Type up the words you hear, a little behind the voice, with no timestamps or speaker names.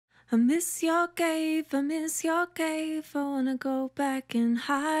I miss your cave, I miss your cave. I wanna go back and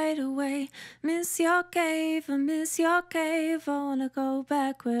hide away. Miss your cave, I miss your cave. I wanna go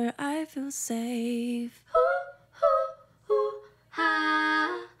back where I feel safe. Ooh, ooh, ooh,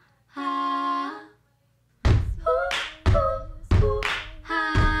 ha, ha. Ooh, ooh, ooh,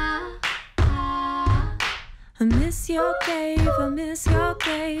 ha, ha. I miss your cave, I miss your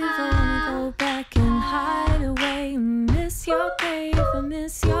cave. I wanna go back and hide away. Miss your cave, I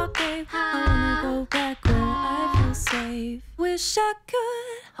miss your cave. I wanna go back where I feel safe. Wish I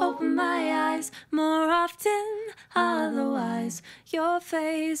could open my eyes more often, otherwise your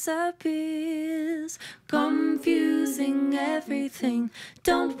face appears, confusing everything.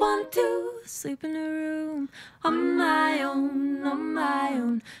 Don't want to sleep in a room on my own, on my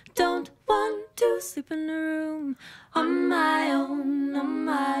own. Don't want to sleep in a room on my own, on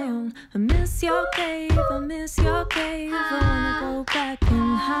my own. I miss your cave, I miss your cave. I wanna go back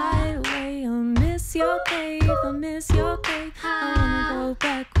and hide away. I miss your cave, I miss your cave. I wanna go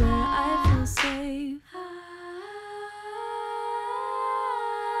back where I feel safe.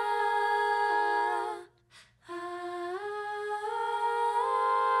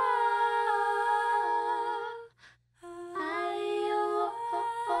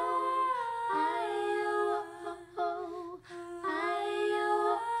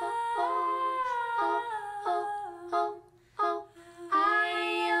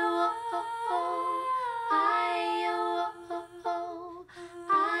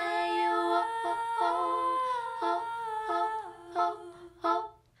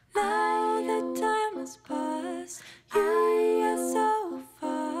 Now the time has passed, you are so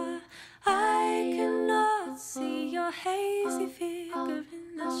far. I cannot see your hazy figure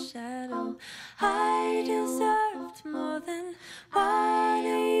in the shadow. I deserved more than what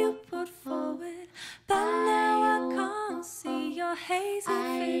you put forward, but now I can't see your hazy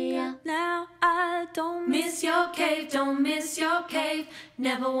figure. Now I don't miss your cave, don't miss your cave.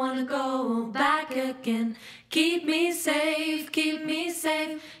 Never wanna go back again. Keep me safe, keep me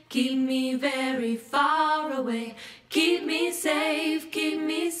safe. Keep me very far away. Keep me safe, keep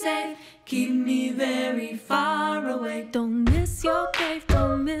me safe. Keep me very far away. Don't